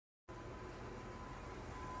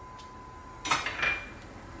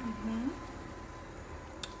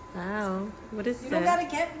Wow. What is You that? don't gotta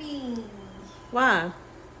get me. Why?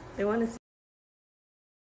 They want to see.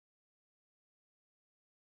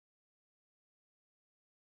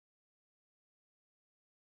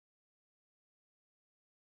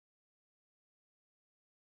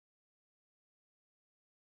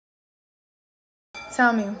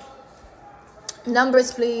 Tell me.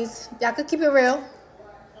 Numbers, please. Y'all could keep it real.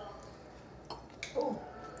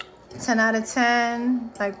 10 out of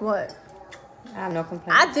 10. Like what? I have no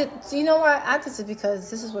complaints. I did. You know what? I did it because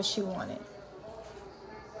this is what she wanted.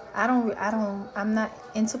 I'm not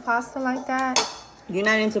into pasta like that. You're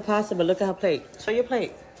not into pasta, but look at her plate. Show your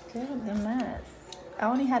plate. Girl, the mess. I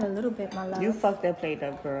only had a little bit, my love. You fucked that plate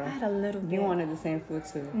up, girl. I had a little bit. You wanted the same food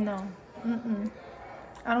too. No.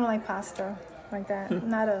 I don't like pasta like that. I'm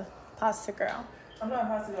not a pasta girl. I'm not a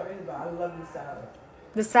pasta girl either, but I love the salad.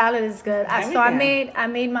 The salad is good. I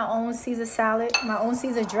made my own Caesar salad, my own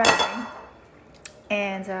Caesar dressing,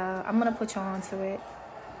 and I'm gonna put you onto it.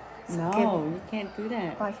 No, you can't do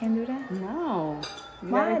that. Oh, I can't do that. No, you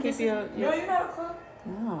Why? gotta keep your. No, you're not a cook.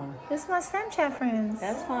 No, This is my Snapchat friends.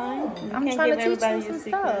 that's fine. You I'm can't trying give to teach everybody them your some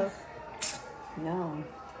secrets. stuff. No.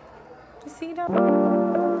 You see that?